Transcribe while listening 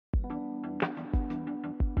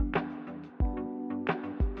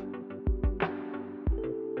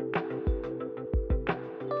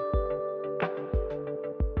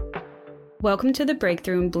Welcome to the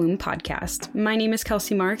Breakthrough and Bloom podcast. My name is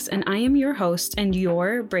Kelsey Marks, and I am your host and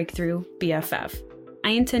your Breakthrough BFF. I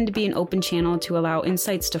intend to be an open channel to allow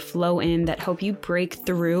insights to flow in that help you break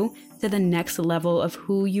through to the next level of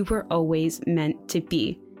who you were always meant to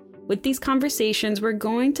be. With these conversations, we're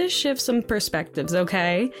going to shift some perspectives,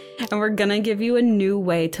 okay? And we're going to give you a new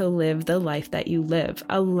way to live the life that you live,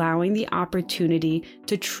 allowing the opportunity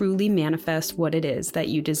to truly manifest what it is that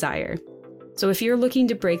you desire. So if you're looking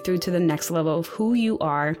to break through to the next level of who you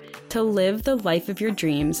are, to live the life of your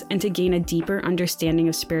dreams, and to gain a deeper understanding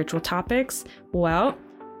of spiritual topics, well,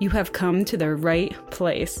 you have come to the right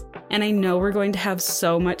place. And I know we're going to have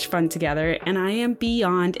so much fun together, and I am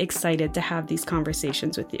beyond excited to have these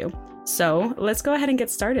conversations with you. So let's go ahead and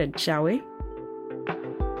get started, shall we?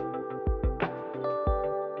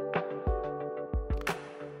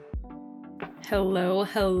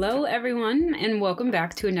 Hello, everyone, and welcome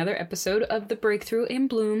back to another episode of the Breakthrough and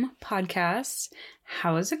Bloom podcast.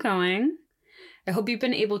 How is it going? I hope you've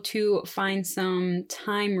been able to find some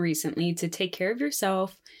time recently to take care of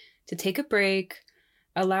yourself, to take a break,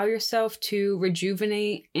 allow yourself to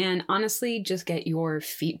rejuvenate, and honestly, just get your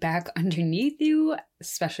feet back underneath you,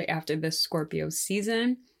 especially after this Scorpio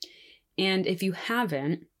season. And if you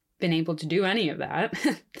haven't been able to do any of that,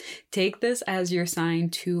 take this as your sign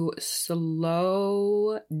to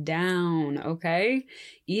slow down, okay?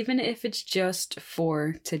 Even if it's just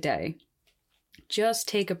for today. Just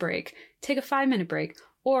take a break. Take a 5-minute break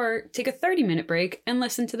or take a 30-minute break and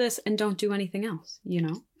listen to this and don't do anything else, you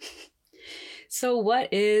know? So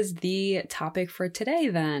what is the topic for today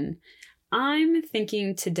then? I'm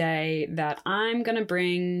thinking today that I'm going to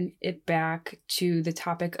bring it back to the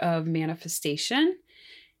topic of manifestation.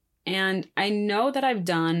 And I know that I've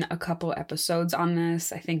done a couple episodes on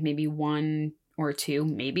this. I think maybe 1 or 2,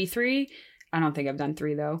 maybe 3. I don't think I've done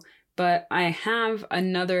 3 though. But I have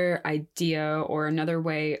another idea or another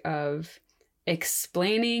way of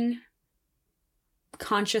explaining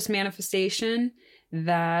conscious manifestation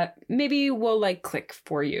that maybe will click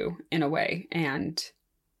for you in a way and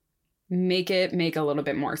make it make a little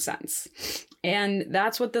bit more sense. And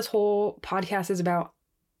that's what this whole podcast is about.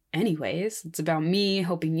 Anyways, it's about me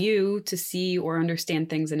helping you to see or understand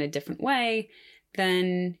things in a different way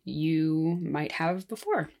than you might have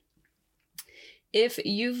before. If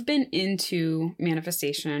you've been into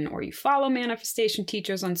manifestation, or you follow manifestation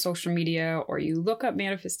teachers on social media, or you look up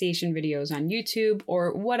manifestation videos on YouTube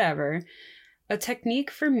or whatever, a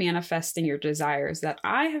technique for manifesting your desires that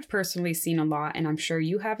I have personally seen a lot, and I'm sure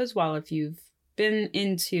you have as well if you've been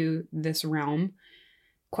into this realm,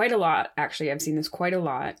 quite a lot, actually. I've seen this quite a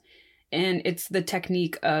lot. And it's the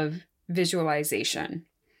technique of visualization.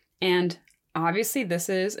 And obviously this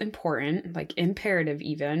is important, imperative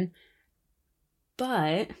even.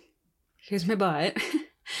 But, here's my but,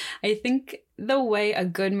 I think the way a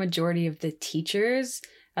good majority of the teachers,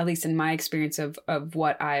 at least in my experience of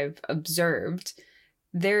what I've observed,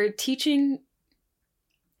 they're teaching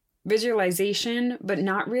visualization, but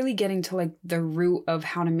not really getting to the root of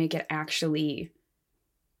how to make it actually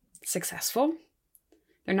successful.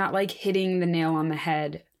 They're not hitting the nail on the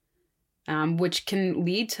head, which can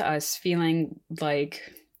lead to us feeling like,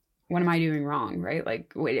 what am I doing wrong, right?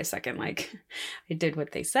 Wait a second, I did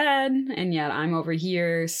what they said, and yet I'm over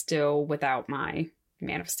here still without my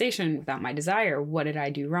manifestation, without my desire. What did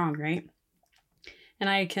I do wrong, right?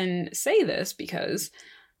 And I can say this because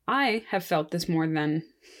I have felt this more than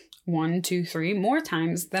 1, 2, 3 more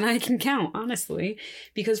times than I can count, honestly,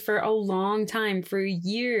 because for a long time, for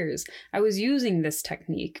years, I was using this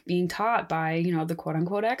technique, being taught by, the quote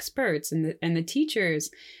unquote experts and the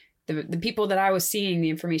teachers, the people that I was seeing,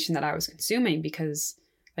 the information that I was consuming, because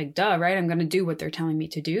duh, right? I'm going to do what they're telling me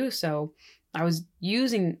to do. So I was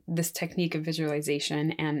using this technique of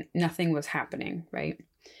visualization and nothing was happening, right?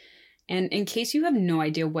 And in case you have no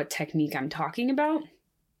idea what technique I'm talking about,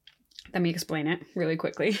 let me explain it really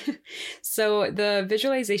quickly. So the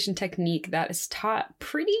visualization technique that is taught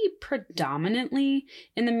pretty predominantly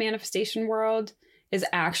in the manifestation world is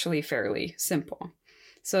actually fairly simple.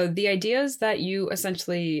 So the idea is that you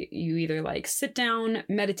either sit down,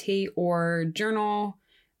 meditate, or journal,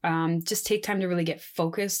 just take time to really get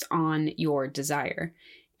focused on your desire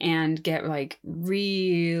and get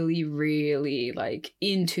really, really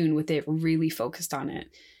in tune with it, really focused on it.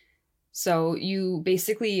 So you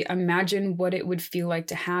basically imagine what it would feel like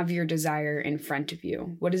to have your desire in front of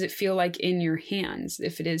you. What does it feel like in your hands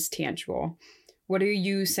if it is tangible? What are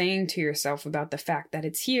you saying to yourself about the fact that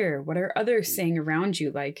it's here? What are others saying around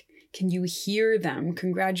you? Can you hear them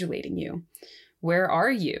congratulating you? Where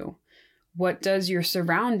are you? What does your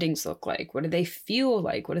surroundings look like? What do they feel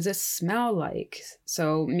like? What does it smell like?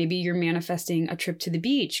 So maybe you're manifesting a trip to the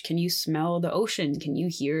beach. Can you smell the ocean? Can you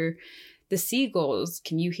hear the seagulls?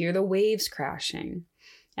 Can you hear the waves crashing?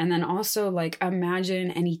 And then also like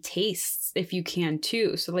imagine any tastes if you can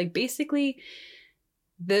too. So like basically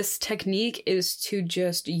this technique is to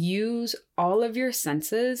just use all of your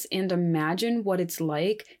senses and imagine what it's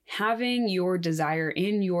like having your desire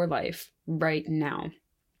in your life right now.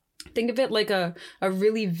 Think of it like a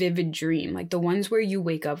really vivid dream, like the ones where you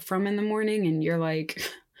wake up from in the morning and you're like,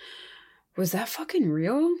 was that fucking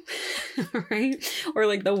real? Right? Or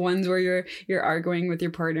like the ones where you're arguing with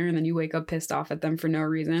your partner and then you wake up pissed off at them for no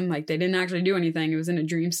reason. Like they didn't actually do anything. It was in a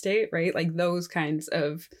dream state, right? Like those kinds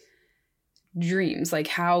of dreams, like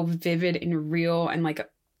how vivid and real and like,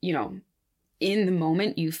 you know, in the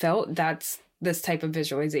moment you felt. That's this type of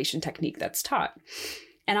visualization technique that's taught.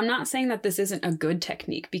 And I'm not saying that this isn't a good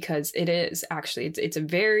technique, because it is actually. It's a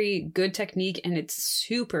very good technique, and it's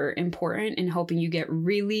super important in helping you get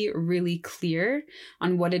really, really clear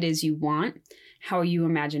on what it is you want, how you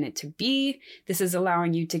imagine it to be. This is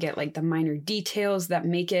allowing you to get like the minor details that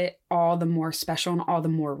make it all the more special and all the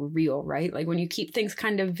more real, right? Like when you keep things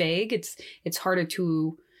kind of vague, it's harder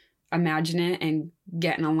to imagine it and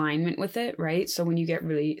get in alignment with it, right? So when you get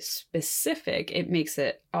really specific, it makes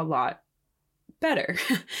it a lot better.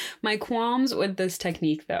 My qualms with this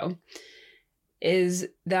technique, though, is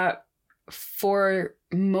that for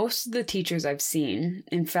most of the teachers I've seen,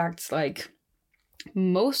 in fact, like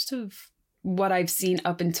most of what I've seen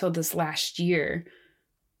up until this last year,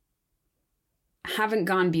 haven't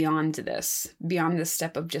gone beyond this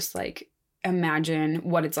step of just like imagine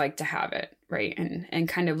what it's like to have it, right? And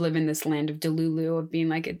kind of live in this land of Delulu of being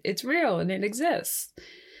like, it's real and it exists.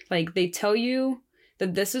 Like they tell you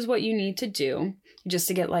that this is what you need to do just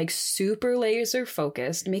to get like super laser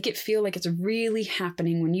focused, make it feel like it's really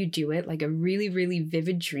happening when you do it, like a really, really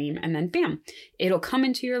vivid dream. And then bam, it'll come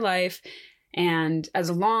into your life. And as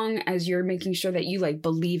long as you're making sure that you like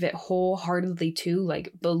believe it wholeheartedly too,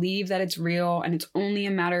 like believe that it's real and it's only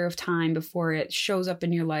a matter of time before it shows up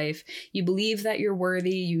in your life, you believe that you're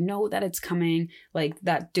worthy, you know that it's coming, like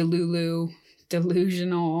that delusional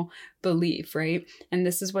belief, right? And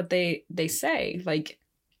this is what they say, like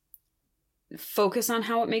focus on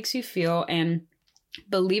how it makes you feel and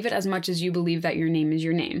believe it as much as you believe that your name is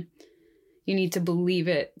your name. You need to believe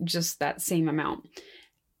it just that same amount.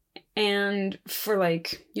 And for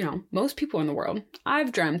like, you know, most people in the world,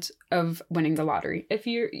 I've dreamt of winning the lottery. If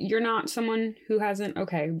you're not someone who hasn't,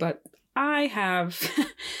 okay, but I have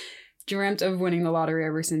dreamt of winning the lottery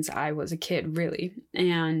ever since I was a kid, really.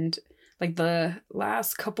 And like the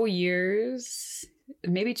last couple years,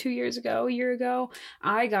 maybe 2 years ago, a year ago,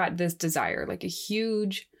 I got this desire, like a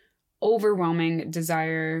huge, overwhelming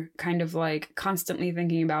desire, kind of like constantly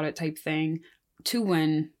thinking about it type thing, to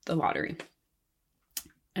win the lottery.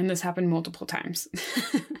 And this happened multiple times.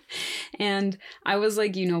 And I was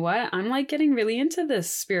like, you know what? I'm like getting really into this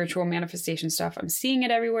spiritual manifestation stuff. I'm seeing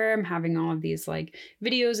it everywhere. I'm having all of these like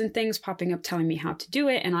videos and things popping up telling me how to do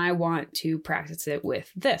it. And I want to practice it with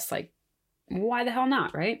this. Like, why the hell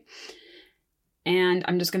not, right? And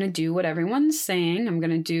I'm just going to do what everyone's saying. I'm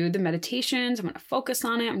going to do the meditations. I'm going to focus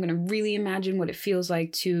on it. I'm going to really imagine what it feels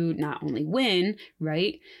like to not only win,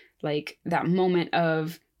 right? Like that moment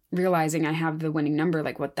of realizing I have the winning number,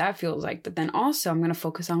 like what that feels like. But then also I'm going to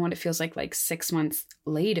focus on what it feels like 6 months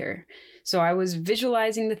later. So I was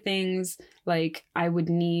visualizing the things like I would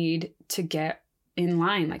need to get in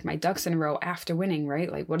line, like my ducks in a row after winning,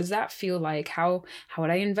 right? Like, what does that feel like? How would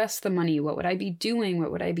I invest the money? What would I be doing?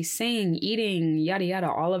 What would I be saying, eating, yada,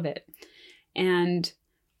 yada, all of it. And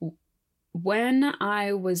when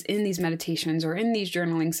I was in these meditations or in these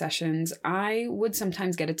journaling sessions, I would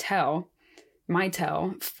sometimes get my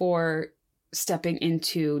tell for stepping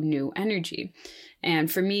into new energy. And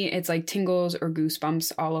for me, it's like tingles or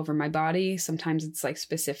goosebumps all over my body. Sometimes it's like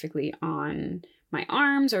specifically on my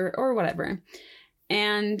arms or whatever.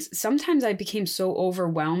 And sometimes I became so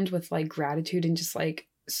overwhelmed with like gratitude and just like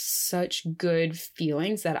such good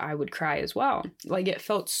feelings that I would cry as well. Like it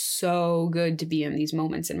felt so good to be in these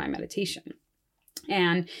moments in my meditation.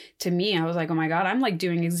 And to me, I was like, oh my God, I'm like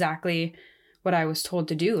doing exactly what I was told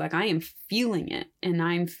to do. Like I am feeling it, and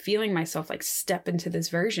I'm feeling myself like step into this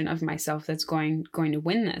version of myself that's going to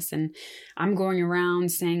win this. And I'm going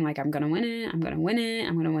around saying like, I'm going to win it. I'm going to win it.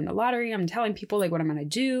 I'm going to win the lottery. I'm telling people like what I'm going to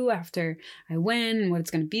do after I win, what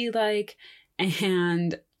it's going to be like.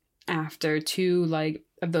 And after 2 like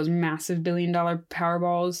of those massive $1 billion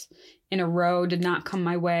Powerballs in a row did not come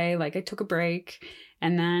my way, like I took a break,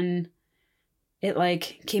 and then it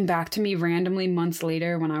like came back to me randomly months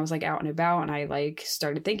later when I was like out and about, and I like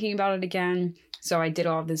started thinking about it again. So I did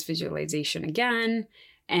all of this visualization again,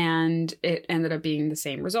 and it ended up being the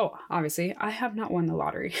same result. Obviously, I have not won the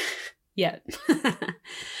lottery yet.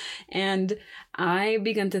 And I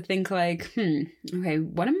began to think like, okay,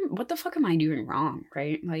 what the fuck am I doing wrong,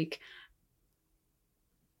 right? Like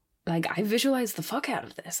I visualized the fuck out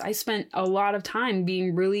of this. I spent a lot of time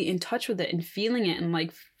being really in touch with it and feeling it, and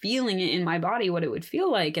like feeling it in my body, what it would feel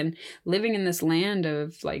like, and living in this land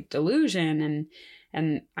of like delusion.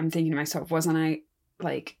 And I'm thinking to myself, wasn't I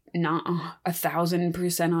like not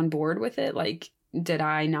 1,000% on board with it? Like, did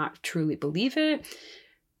I not truly believe it?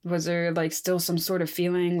 Was there like still some sort of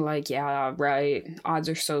feeling like, yeah, right, odds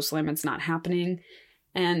are so slim, it's not happening?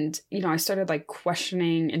 And, I started like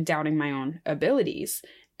questioning and doubting my own abilities.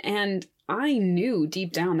 And I knew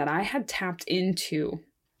deep down that I had tapped into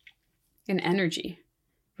an energy,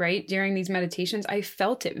 right? During these meditations, I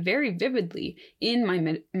felt it very vividly in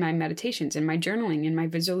my meditations, in my journaling, in my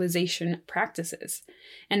visualization practices.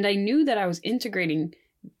 And I knew that I was integrating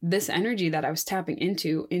this energy that I was tapping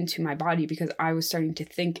into my body because I was starting to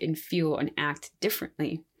think and feel and act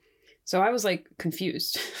differently. So I was like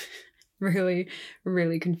confused. Really,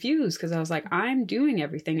 really confused, because I was like, I'm doing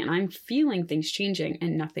everything and I'm feeling things changing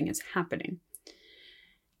and nothing is happening.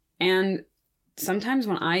 And sometimes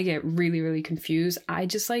when I get really, really confused, I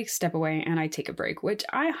just like step away and I take a break, which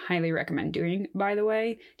I highly recommend doing, by the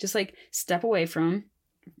way. Just like step away from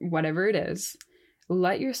whatever it is,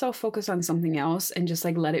 let yourself focus on something else and just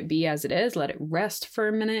like let it be as it is, let it rest for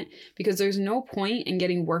a minute, because there's no point in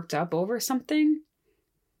getting worked up over something.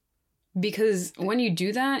 Because when you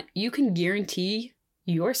do that, you can guarantee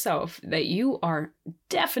yourself that you are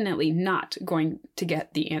definitely not going to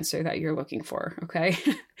get the answer that you're looking for, okay?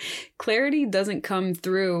 Clarity doesn't come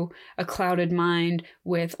through a clouded mind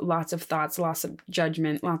with lots of thoughts, lots of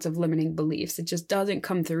judgment, lots of limiting beliefs. It just doesn't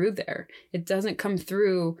come through there. It doesn't come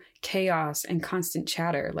through chaos and constant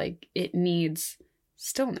chatter. Like, it needs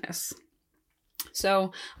stillness.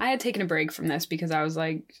 So I had taken a break from this because I was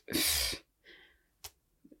like,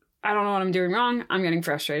 I don't know what I'm doing wrong. I'm getting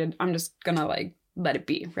frustrated. I'm just gonna like let it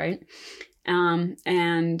be, right?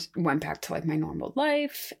 And went back to like my normal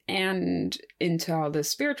life and into all the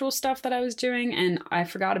spiritual stuff that I was doing. And I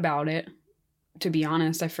forgot about it. To be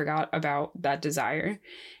honest, I forgot about that desire.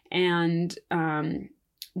 And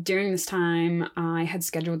during this time, I had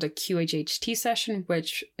scheduled a QHHT session,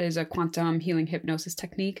 which is a quantum healing hypnosis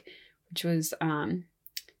technique, which was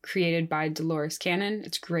created by Dolores Cannon.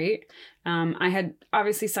 It's great. I had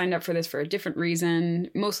obviously signed up for this for a different reason,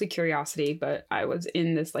 mostly curiosity, but I was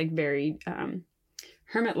in this like very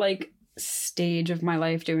hermit-like stage of my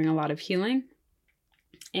life doing a lot of healing.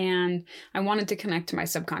 And I wanted to connect to my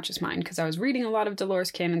subconscious mind because I was reading a lot of Dolores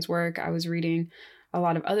Cannon's work. I was reading a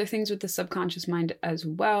lot of other things with the subconscious mind as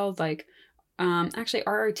well, like actually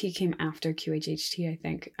RRT came after QHHT, I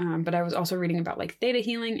think. But I was also reading about like theta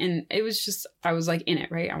healing, and it was just, I was like in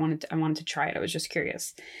it, right? I wanted to try it. I was just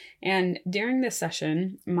curious. And during this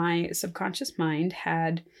session, my subconscious mind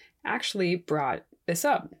had actually brought this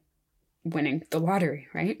up, winning the lottery,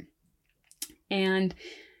 right? And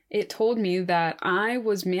it told me that I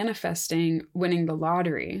was manifesting winning the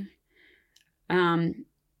lottery.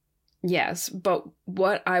 Yes, but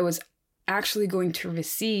what I was actually going to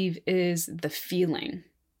receive is the feeling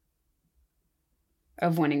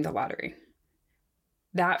of winning the lottery.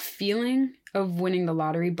 That feeling of winning the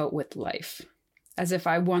lottery, but with life. As if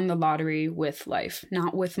I won the lottery with life,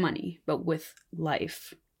 not with money, but with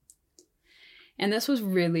life. And this was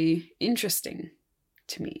really interesting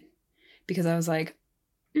to me because I was like,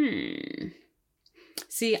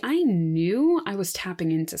 See, I knew I was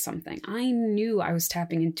tapping into something. I knew I was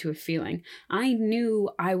tapping into a feeling. I knew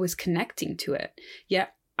I was connecting to it.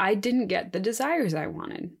 Yet I didn't get the desires I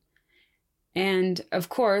wanted. And of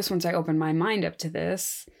course, once I opened my mind up to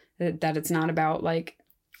this, that it's not about like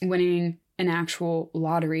winning an actual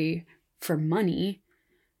lottery for money,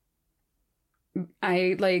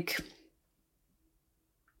 I like,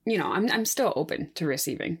 I'm still open to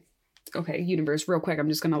receiving. Okay, universe, real quick, I'm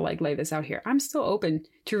just gonna like lay this out here. I'm still open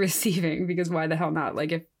to receiving because why the hell not?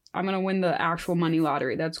 Like if I'm gonna win the actual money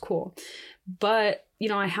lottery, that's cool. But,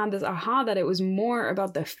 I had this aha that it was more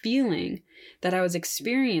about the feeling that I was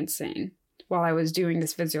experiencing while I was doing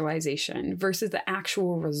this visualization versus the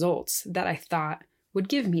actual results that I thought would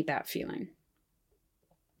give me that feeling.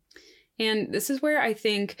 And this is where I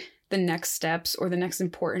think the next steps or the next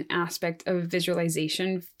important aspect of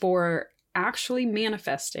visualization for actually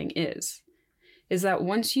manifesting is that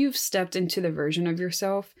once you've stepped into the version of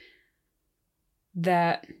yourself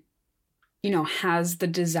that, has the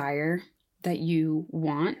desire that you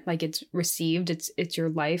want, like it's received, it's your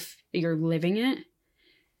life, you're living it.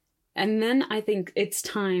 And then I think it's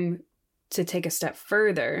time to take a step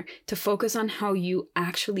further to focus on how you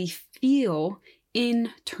actually feel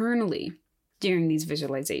internally during these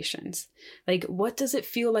visualizations. Like, what does it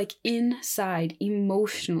feel like inside,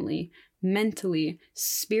 emotionally, mentally,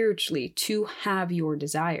 spiritually, to have your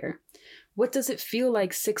desire? What does it feel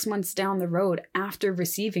like 6 months down the road after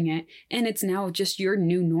receiving it, and it's now just your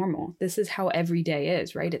new normal? This is how every day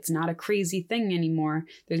is, right? It's not a crazy thing anymore.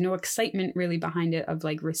 There's no excitement really behind it of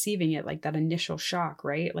like receiving it, like that initial shock,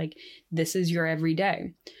 right? Like, this is your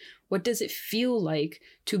everyday. What does it feel like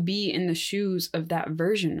to be in the shoes of that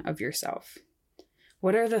version of yourself?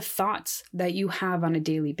 What are the thoughts that you have on a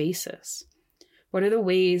daily basis? What are the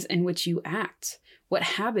ways in which you act? What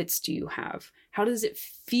habits do you have? How does it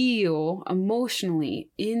feel emotionally,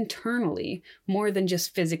 internally, more than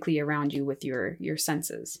just physically around you with your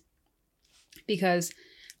senses? Because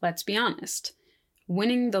let's be honest,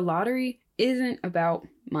 winning the lottery isn't about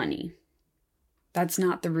money. That's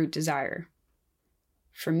not the root desire.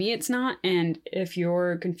 For me, it's not. And if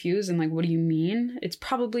you're confused and like, what do you mean? It's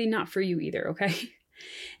probably not for you either, okay?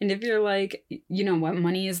 And if you're like, you know what,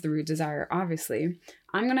 money is the root desire, obviously,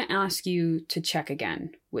 I'm going to ask you to check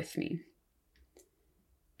again with me.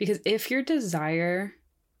 Because if your desire,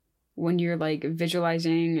 when you're like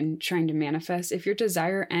visualizing and trying to manifest, if your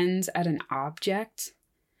desire ends at an object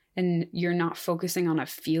and you're not focusing on a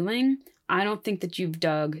feeling, I don't think that you've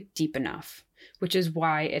dug deep enough, which is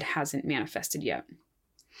why it hasn't manifested yet.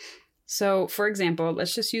 So, for example,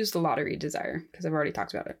 let's just use the lottery desire, because I've already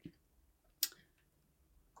talked about it.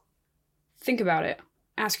 Think about it.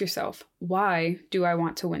 Ask yourself, why do I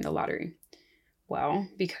want to win the lottery? Well,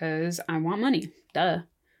 because I want money. Duh.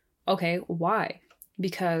 Okay, why?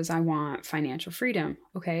 Because I want financial freedom.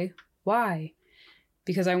 Okay, why?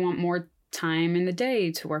 Because I want more time in the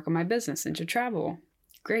day to work on my business and to travel.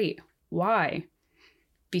 Great. Why?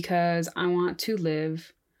 Because I want to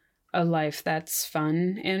live a life that's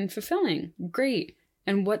fun and fulfilling. Great.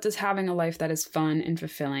 And what does having a life that is fun and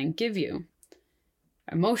fulfilling give you?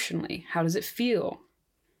 Emotionally, how does it feel?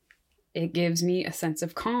 It gives me a sense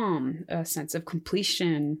of calm, a sense of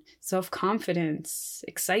completion, self-confidence,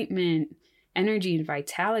 excitement, energy and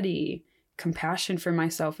vitality, compassion for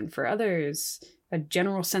myself and for others, a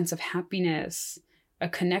general sense of happiness, a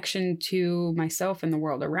connection to myself and the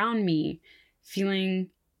world around me, feeling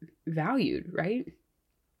valued, right?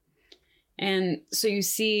 And so you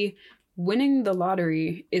see, winning the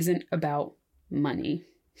lottery isn't about money.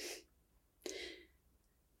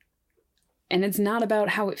 And it's not about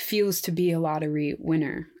how it feels to be a lottery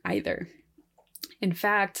winner either. In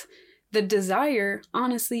fact, the desire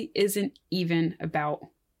honestly isn't even about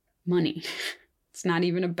money. It's not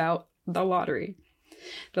even about the lottery.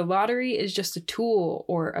 The lottery is just a tool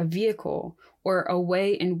or a vehicle or a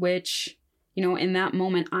way in which, in that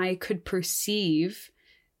moment I could perceive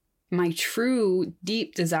my true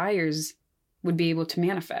deep desires would be able to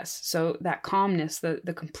manifest. So that calmness,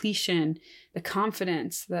 the completion, the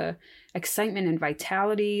confidence, the excitement and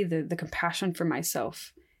vitality, the compassion for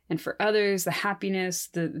myself and for others, the happiness,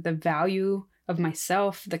 the value of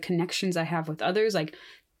myself, the connections I have with others, like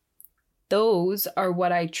those are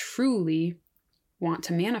what I truly want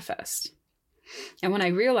to manifest. And when I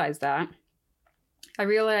realized that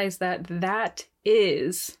that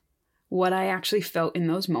is what I actually felt in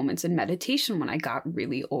those moments in meditation when I got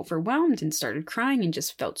really overwhelmed and started crying and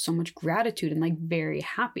just felt so much gratitude and like very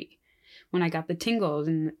happy when I got the tingles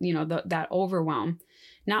and, that overwhelm,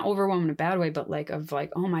 not overwhelm in a bad way, but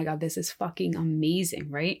oh my God, this is fucking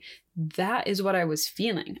amazing, right? That is what I was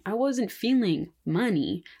feeling. I wasn't feeling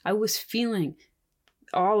money. I was feeling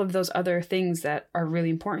all of those other things that are really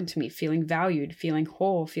important to me, feeling valued, feeling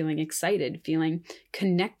whole, feeling excited, feeling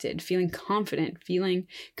connected, feeling confident, feeling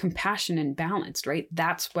compassion and balanced, right?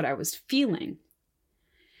 That's what I was feeling.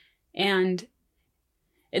 And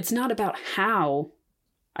it's not about how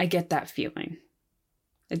I get that feeling.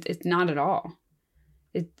 It's not at all.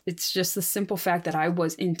 It's just the simple fact that I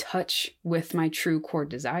was in touch with my true core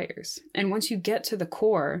desires. And once you get to the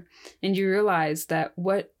core and you realize that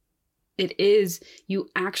what it is you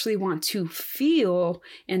actually want to feel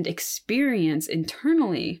and experience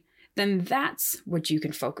internally, then that's what you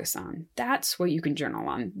can focus on. That's what you can journal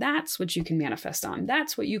on. That's what you can manifest on.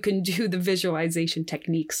 That's what you can do the visualization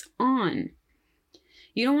techniques on.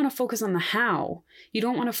 You don't want to focus on the how. You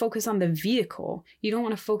don't want to focus on the vehicle. You don't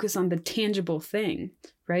want to focus on the tangible thing,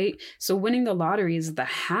 right? So winning the lottery is the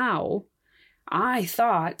how. I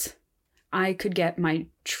thought I could get my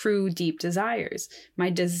true deep desires, my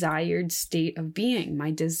desired state of being,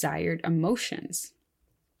 my desired emotions.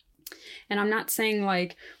 And I'm not saying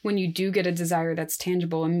like when you do get a desire that's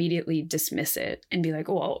tangible, immediately dismiss it and be like,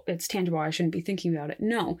 oh, well, it's tangible, I shouldn't be thinking about it.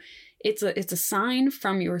 No, it's a sign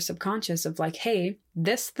from your subconscious of like, hey,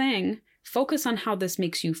 this thing, focus on how this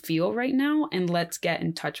makes you feel right now, and let's get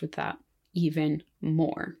in touch with that even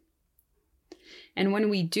more. And when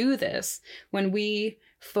we do this, when we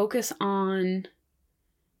focus on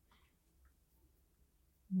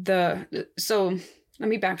so let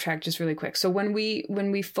me backtrack just really quick. So when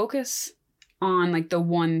we focus on like the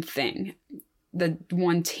one thing, the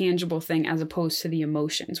one tangible thing, as opposed to the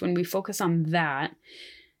emotions, when we focus on that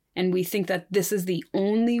and we think that this is the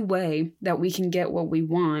only way that we can get what we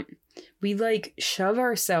want, we like shove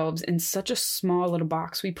ourselves in such a small little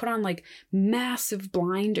box. We put on like massive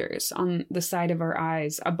blinders on the side of our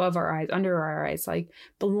eyes, above our eyes, under our eyes, like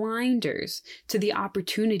blinders to the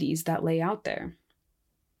opportunities that lay out there.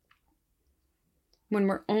 When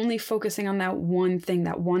we're only focusing on that one thing,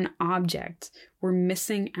 that one object, we're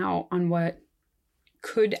missing out on what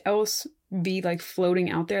could else be like floating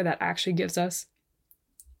out there that actually gives us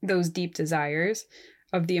those deep desires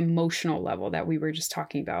of the emotional level that we were just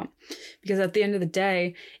talking about. Because at the end of the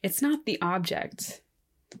day, it's not the object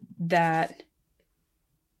that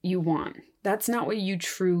you want. That's not what you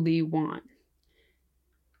truly want.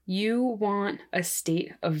 You want a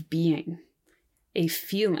state of being, a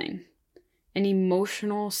feeling, an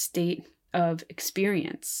emotional state of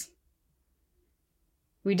experience.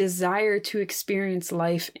 We desire to experience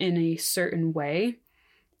life in a certain way,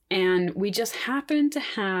 and we just happen to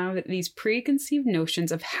have these preconceived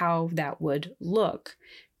notions of how that would look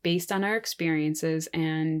based on our experiences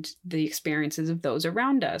and the experiences of those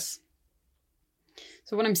around us.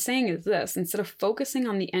 So what I'm saying is this: instead of focusing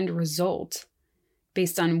on the end result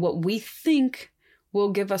based on what we think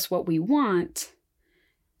will give us what we want,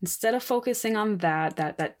 instead of focusing on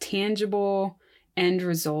that tangible end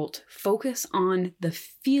result, focus on the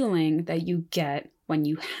feeling that you get when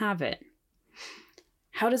you have it.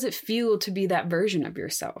 How does it feel to be that version of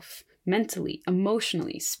yourself? Mentally,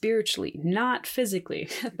 emotionally, spiritually, not physically,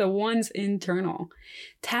 the ones internal.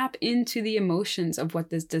 Tap into the emotions of what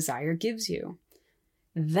this desire gives you.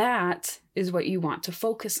 That is what you want to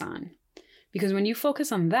focus on. Because when you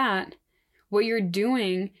focus on that, what you're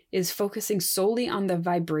doing is focusing solely on the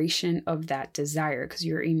vibration of that desire, because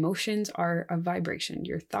your emotions are a vibration.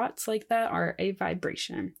 Your thoughts like that are a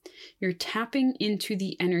vibration. You're tapping into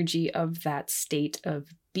the energy of that state of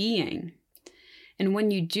being. And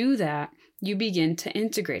when you do that, you begin to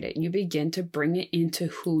integrate it. You begin to bring it into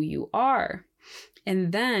who you are.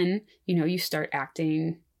 And then, you start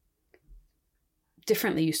acting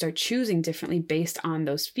differently. You start choosing differently based on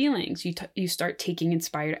those feelings. You start taking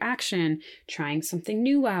inspired action, trying something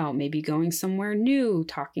new out, maybe going somewhere new,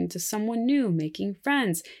 talking to someone new, making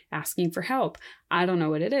friends, asking for help. I don't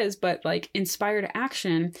know what it is, but like inspired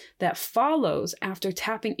action that follows after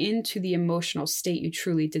tapping into the emotional state you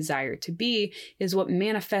truly desire to be is what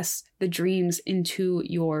manifests the dreams into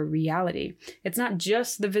your reality. It's not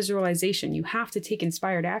just the visualization. You have to take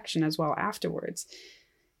inspired action as well afterwards.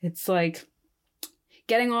 It's like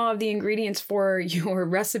getting all of the ingredients for your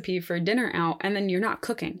recipe for dinner out, and then you're not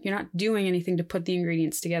cooking. You're not doing anything to put the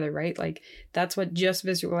ingredients together, right? Like that's what just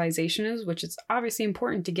visualization is, which is obviously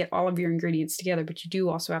important to get all of your ingredients together, but you do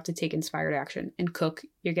also have to take inspired action and cook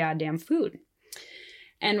your goddamn food.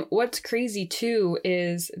 And what's crazy too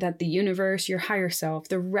is that the universe, your higher self,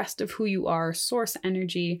 the rest of who you are, source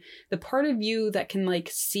energy, the part of you that can like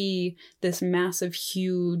see this massive,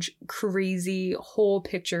 huge, crazy whole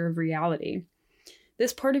picture of reality.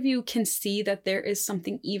 This part of you can see that there is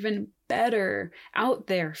something even better out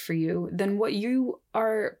there for you than what you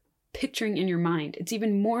are picturing in your mind. It's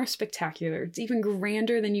even more spectacular. It's even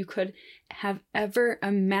grander than you could have ever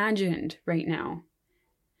imagined right now.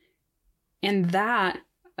 And that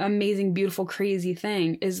amazing, beautiful, crazy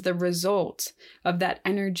thing is the result of that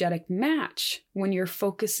energetic match when you're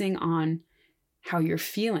focusing on how you're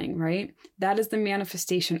feeling, right? That is the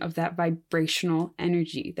manifestation of that vibrational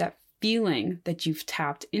energy, that feeling that you've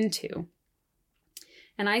tapped into.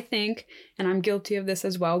 And I think, and I'm guilty of this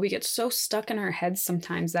as well, we get so stuck in our heads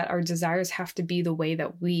sometimes that our desires have to be the way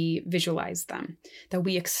that we visualize them, that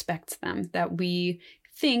we expect them, that we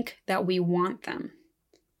think that we want them.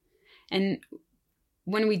 And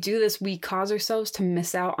when we do this, we cause ourselves to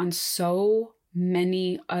miss out on so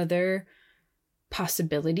many other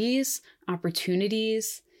possibilities,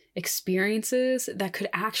 opportunities, experiences that could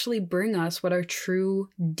actually bring us what our true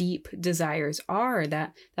deep desires are,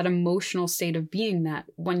 that emotional state of being that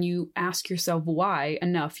when you ask yourself why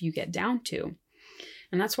enough, you get down to.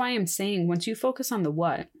 And that's why I'm saying once you focus on the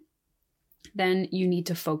what, then you need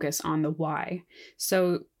to focus on the why.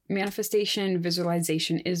 So manifestation,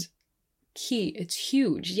 visualization is key. It's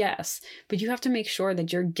huge, yes, but you have to make sure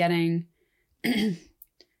that you're getting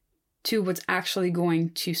to what's actually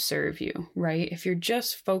going to serve you, right? If you're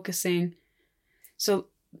just focusing, so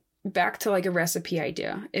back to like a recipe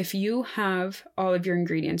idea. If you have all of your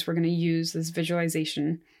ingredients, we're going to use this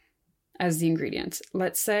visualization as the ingredients.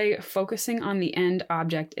 Let's say focusing on the end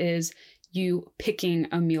object is you picking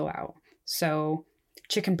a meal out. So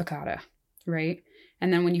chicken piccata, right?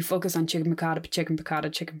 And then when you focus on chicken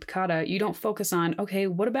piccata, you don't focus on, okay,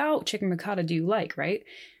 what about chicken piccata do you like, right?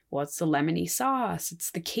 Well, it's the lemony sauce,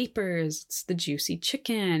 it's the capers, it's the juicy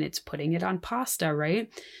chicken, it's putting it on pasta,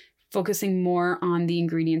 right? Focusing more on the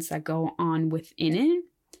ingredients that go on within it.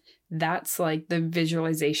 That's like the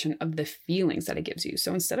visualization of the feelings that it gives you.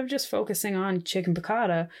 So instead of just focusing on chicken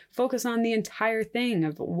piccata, focus on the entire thing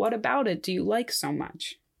of what about it do you like so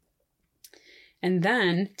much? And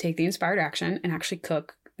then take the inspired action and actually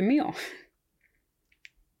cook the meal.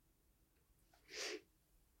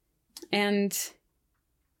 And,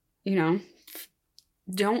 you know,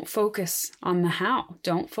 don't focus on the how.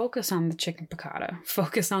 Don't focus on the chicken piccata.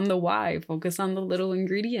 Focus on the why. Focus on the little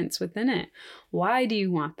ingredients within it. Why do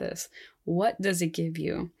you want this? What does it give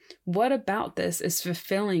you? What about this is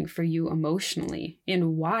fulfilling for you emotionally?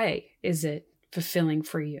 And why is it fulfilling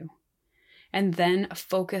for you? And then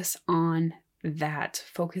focus on that.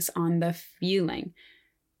 Focus on the feeling.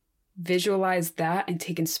 Visualize that and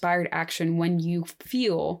take inspired action when you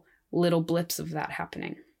feel little blips of that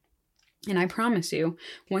happening. And I promise you,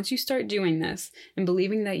 once you start doing this and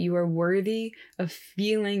believing that you are worthy of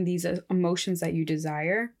feeling these emotions that you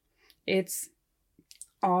desire, it's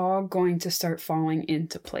all going to start falling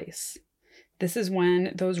into place. This is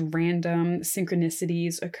when those random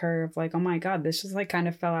synchronicities occur of like, oh my God, this just like kind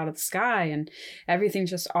of fell out of the sky and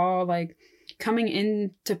everything's just all like coming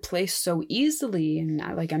into place so easily. And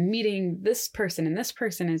like I'm meeting this person and this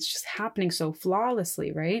person. It's just happening so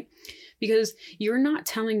flawlessly, right? Because you're not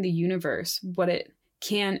telling the universe what it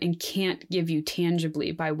can and can't give you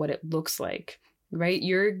tangibly by what it looks like, right?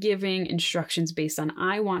 You're giving instructions based on,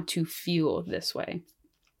 I want to feel this way.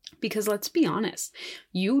 Because let's be honest,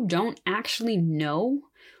 you don't actually know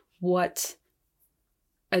what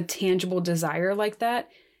a tangible desire like that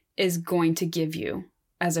is going to give you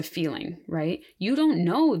as a feeling, right? You don't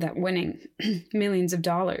know that winning millions of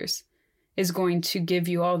dollars is going to give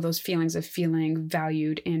you all those feelings of feeling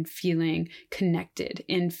valued and feeling connected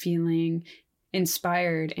and feeling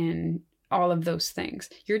inspired and all of those things.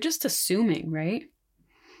 You're just assuming, right?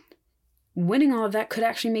 Winning all of that could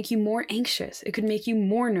actually make you more anxious. It could make you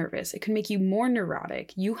more nervous. It could make you more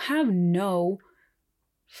neurotic. You have no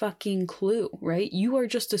fucking clue, right? You are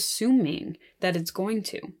just assuming that it's going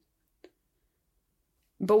to.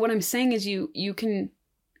 But what I'm saying is you can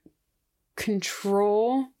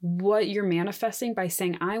control what you're manifesting by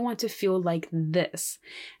saying, I want to feel like this.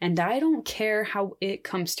 And I don't care how it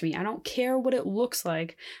comes to me. I don't care what it looks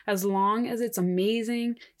like, as long as it's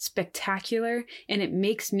amazing, spectacular, and it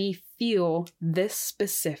makes me feel this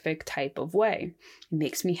specific type of way. It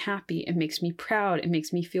makes me happy. It makes me proud. It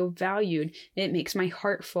makes me feel valued. It makes my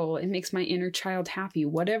heart full. It makes my inner child happy.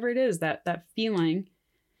 Whatever it is, that feeling,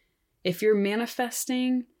 if you're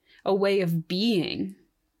manifesting a way of being,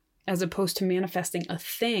 as opposed to manifesting a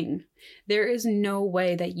thing, there is no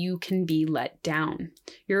way that you can be let down.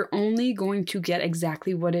 You're only going to get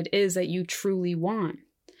exactly what it is that you truly want.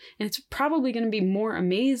 And it's probably going to be more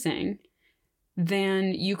amazing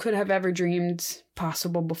than you could have ever dreamed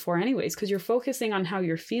possible before anyways, because you're focusing on how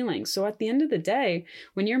you're feeling. So at the end of the day,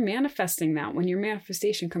 when you're manifesting that, when your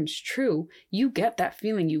manifestation comes true, you get that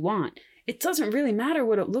feeling you want. It doesn't really matter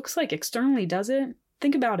what it looks like externally, does it?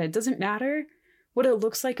 Think about it. Does it matter what it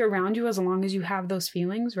looks like around you as long as you have those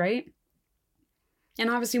feelings, right? And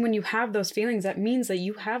obviously when you have those feelings, that means that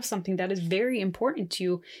you have something that is very important to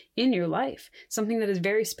you in your life, something that is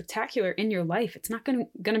very spectacular in your life. It's not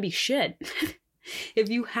gonna be shit. If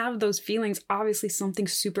you have those feelings, obviously something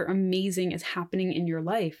super amazing is happening in your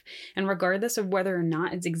life. And regardless of whether or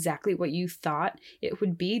not it's exactly what you thought it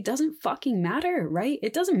would be, doesn't fucking matter, right?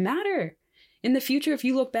 It doesn't matter. In the future, if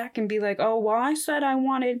you look back and be like, oh, well, I said I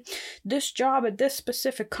wanted this job at this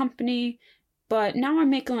specific company, but now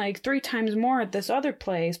I'm making like 3 times more at this other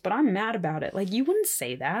place, but I'm mad about it. Like, you wouldn't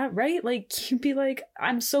say that, right? Like, you'd be like,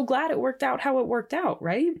 I'm so glad it worked out how it worked out,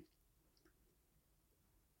 right?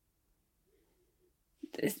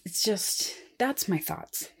 It's just, that's my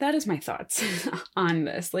thoughts. That is my thoughts on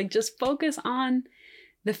this. Like, just focus on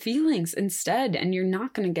the feelings instead, and you're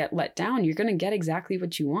not going to get let down. You're going to get exactly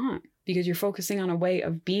what you want. because you're focusing on a way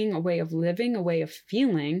of being, a way of living, a way of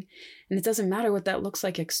feeling. And it doesn't matter what that looks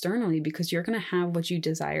like externally, because you're going to have what you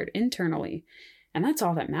desired internally. And that's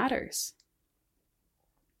all that matters.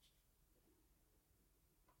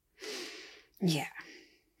 Yeah.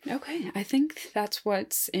 Okay, I think that's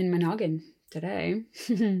what's in my noggin today.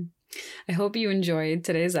 I hope you enjoyed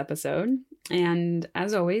today's episode. And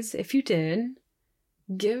as always, if you did,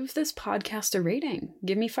 give this podcast a rating.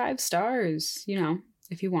 Give me 5 stars,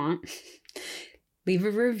 if you want. Leave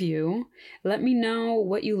a review. Let me know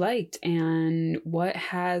what you liked and what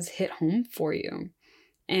has hit home for you.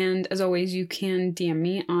 And as always, you can DM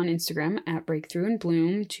me on Instagram at Breakthrough and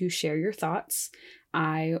Bloom to share your thoughts.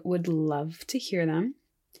 I would love to hear them.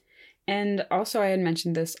 And also, I had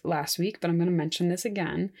mentioned this last week, but I'm going to mention this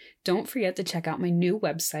again. Don't forget to check out my new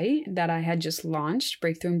website that I had just launched,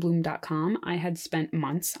 breakthroughandbloom.com. I had spent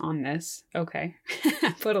months on this. Okay.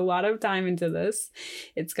 I put a lot of time into this.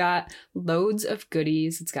 It's got loads of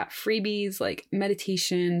goodies. It's got freebies like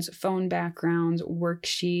meditations, phone backgrounds,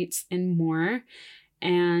 worksheets, and more.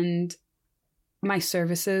 And my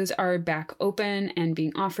services are back open and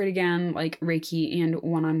being offered again, like Reiki and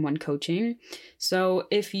one-on-one coaching. So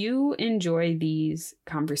if you enjoy these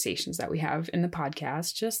conversations that we have in the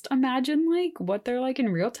podcast, just imagine like what they're like in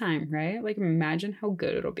real time, right? Like imagine how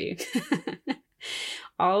good it'll be.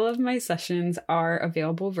 All of my sessions are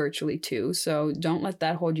available virtually too. So don't let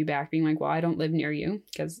that hold you back being like, well, I don't live near you,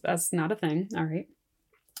 because that's not a thing. All right.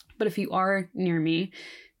 But if you are near me,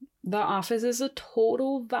 the office is a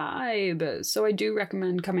total vibe. So I do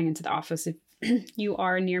recommend coming into the office if you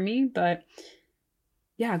are near me. But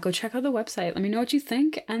yeah, go check out the website. Let me know what you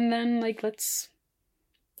think. And then let's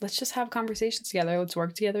just have conversations together. Let's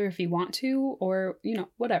work together if you want to, or,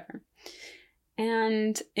 whatever.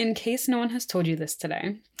 And in case no one has told you this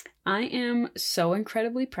today, I am so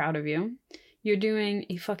incredibly proud of you. You're doing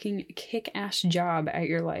a fucking kick-ass job at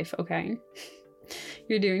your life, okay?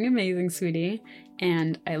 You're doing amazing, sweetie.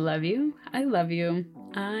 And I love you. I love you.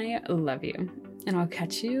 I love you. And I'll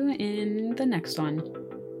catch you in the next one.